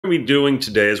We're going to be doing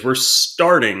today is we're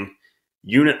starting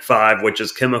Unit 5, which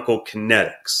is chemical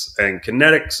kinetics. And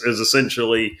kinetics is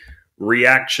essentially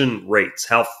reaction rates,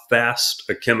 how fast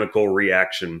a chemical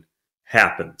reaction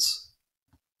happens.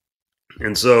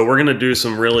 And so we're going to do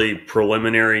some really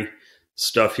preliminary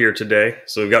stuff here today.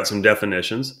 So we've got some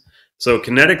definitions. So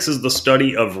kinetics is the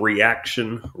study of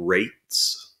reaction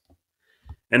rates.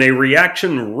 And a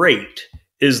reaction rate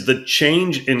is the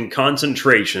change in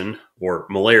concentration, or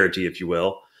molarity, if you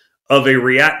will, of a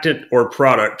reactant or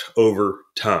product over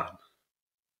time.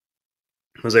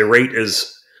 Because a rate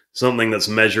is something that's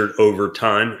measured over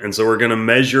time. And so we're going to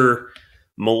measure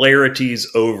molarities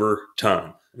over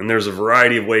time. And there's a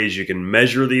variety of ways you can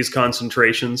measure these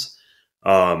concentrations.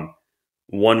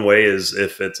 One way is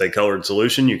if it's a colored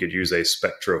solution, you could use a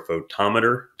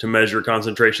spectrophotometer to measure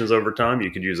concentrations over time.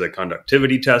 You could use a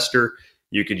conductivity tester.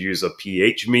 You could use a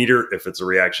pH meter if it's a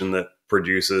reaction that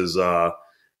produces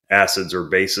acids or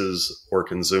bases or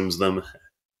consumes them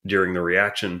during the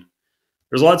reaction.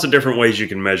 There's lots of different ways you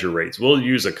can measure rates. We'll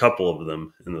use a couple of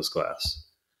them in this class.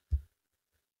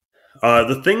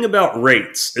 The thing about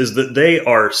rates is that they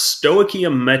are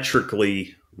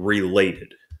stoichiometrically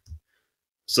related.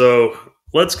 So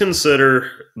let's consider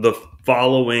the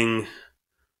following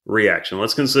reaction.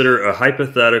 Let's consider a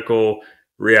hypothetical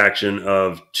reaction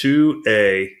of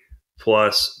 2A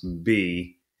plus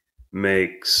B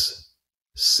makes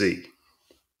C.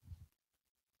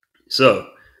 So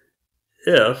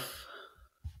if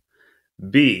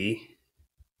B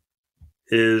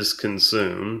is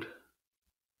consumed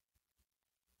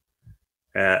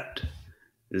at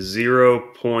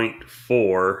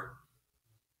 0.4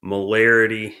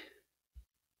 molarity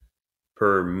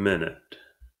per minute,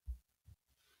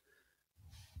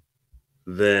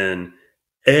 then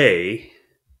A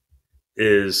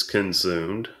is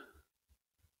consumed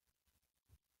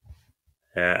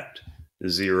at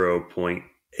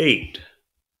 0.8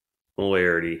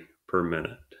 molarity per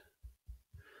minute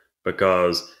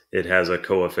because it has a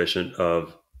coefficient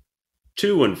of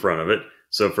 2 in front of it.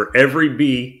 So for every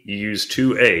B, you use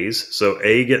 2 A's. So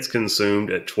A gets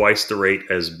consumed at twice the rate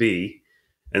as B.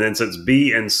 And then since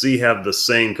B and C have the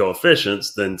same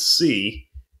coefficients, then C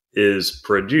is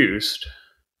produced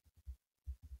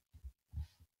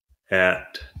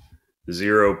at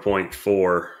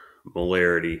 0.4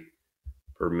 molarity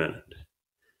per minute.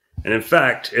 And in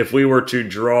fact, if we were to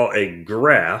draw a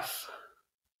graph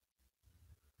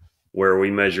where we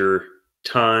measure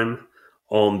time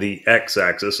on the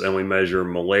x-axis and we measure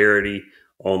molarity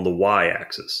on the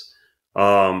y-axis,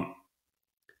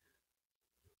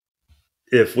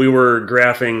 if we were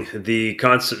graphing the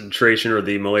concentration or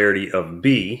the molarity of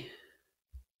B,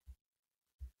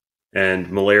 and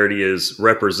molarity is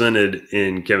represented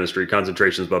in chemistry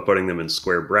concentrations by putting them in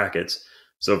square brackets.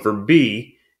 So for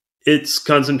B, its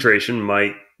concentration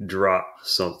might drop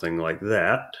something like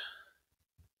that.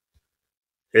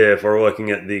 If we're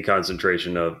looking at the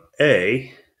concentration of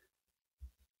A,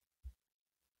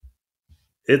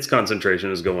 its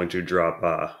concentration is going to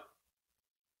drop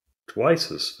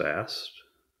twice as fast.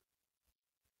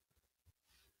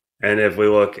 And if we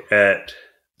look at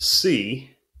C,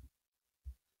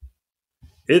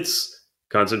 its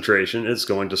concentration is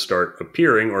going to start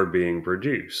appearing or being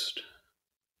produced.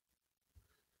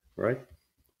 Right?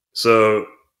 So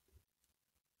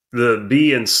the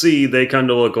B and C, they kind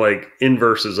of look like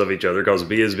inverses of each other because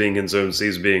B is being consumed, C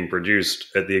is being produced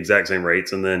at the exact same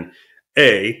rates. And then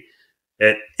A,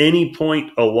 at any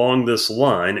point along this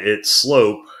line, its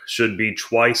slope should be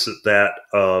twice at that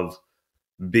of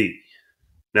B.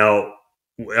 Now,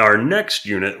 our next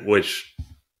unit,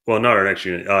 not our next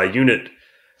unit, unit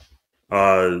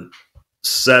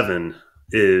 7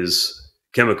 is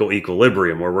chemical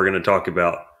equilibrium, where we're going to talk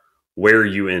about where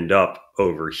you end up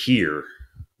over here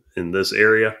in this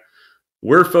area.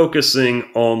 We're focusing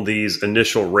on these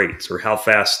initial rates, or how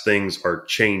fast things are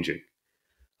changing.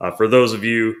 For those of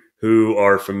you who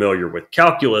are familiar with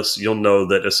calculus, you'll know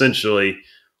that essentially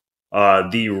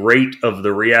the rate of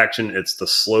the reaction, it's the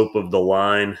slope of the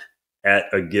line at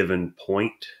a given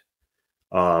point.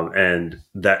 And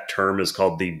that term is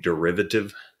called the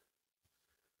derivative.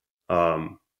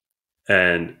 And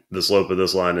the slope of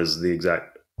this line is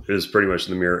pretty much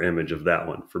the mirror image of that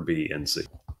one for B and C.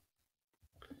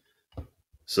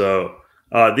 So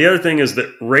the other thing is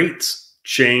that rates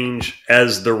change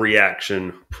as the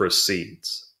reaction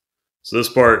proceeds. So this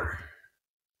part,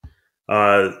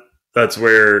 that's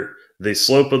where the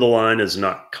slope of the line is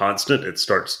not constant. It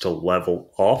starts to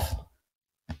level off.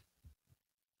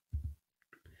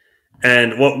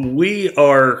 And what we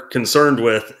are concerned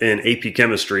with in AP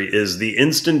chemistry is the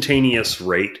instantaneous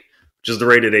rate, which is the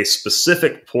rate at a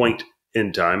specific point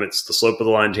in time. It's the slope of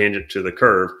the line tangent to the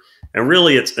curve. And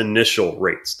really, it's initial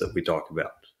rates that we talk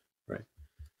about, right?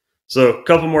 So a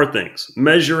couple more things.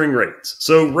 Measuring rates.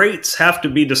 So rates have to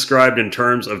be described in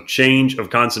terms of change of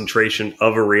concentration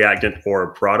of a reactant or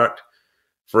a product.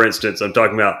 For instance, I'm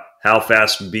talking about how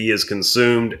fast B is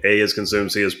consumed, A is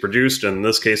consumed, C is produced. And in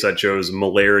this case, I chose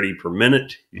molarity per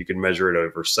minute. You can measure it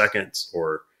over seconds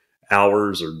or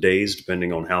hours or days,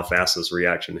 depending on how fast this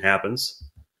reaction happens.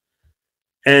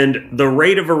 And the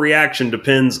rate of a reaction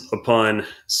depends upon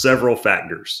several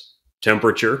factors: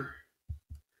 temperature,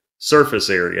 surface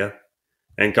area,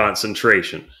 and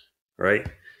concentration, right?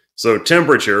 So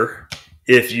temperature,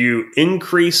 if you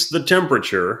increase the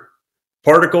temperature,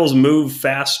 particles move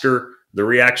faster, the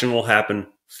reaction will happen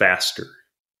faster.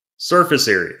 Surface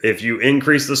area, if you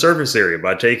increase the surface area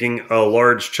by taking a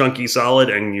large chunky solid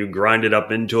and you grind it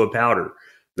up into a powder,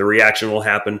 the reaction will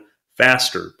happen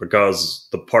faster because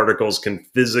the particles can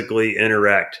physically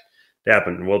interact to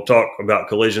happen. We'll talk about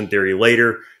collision theory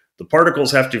later. The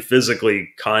particles have to physically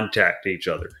contact each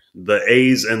other. The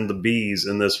A's and the B's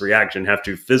in this reaction have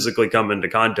to physically come into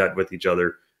contact with each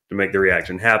other to make the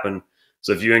reaction happen.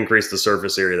 So if you increase the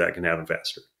surface area, that can happen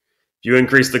faster. If you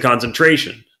increase the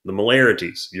concentration, the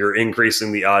molarities, you're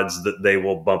increasing the odds that they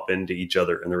will bump into each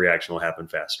other and the reaction will happen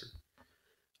faster.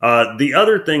 The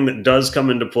other thing that does come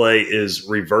into play is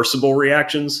reversible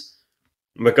reactions,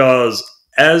 because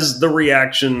as the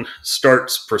reaction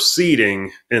starts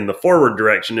proceeding in the forward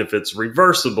direction, if it's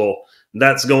reversible,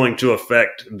 that's going to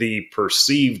affect the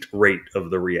perceived rate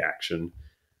of the reaction.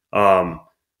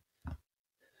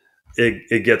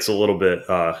 It gets a little bit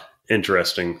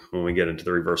interesting when we get into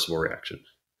the reversible reaction.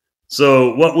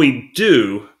 So what we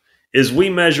do is we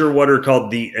measure what are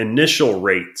called the initial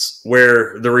rates,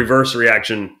 where the reverse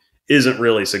reaction isn't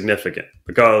really significant.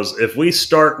 Because if we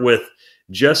start with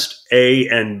just A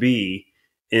and B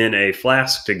in a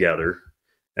flask together,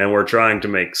 and we're trying to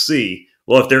make C,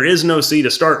 well, if there is no C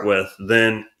to start with,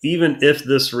 then even if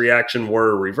this reaction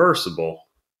were reversible,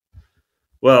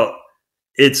 well,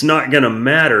 it's not going to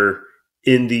matter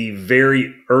in the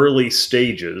very early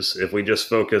stages. If we just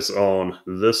focus on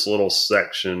this little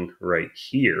section right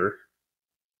here,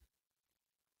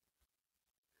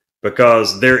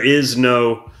 because there is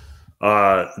no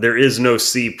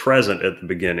C present at the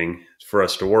beginning for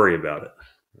us to worry about it,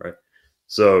 right?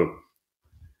 So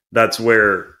that's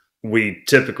where we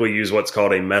typically use what's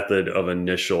called a method of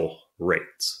initial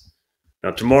rates. Now,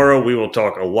 tomorrow we will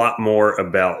talk a lot more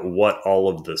about what all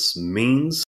of this means.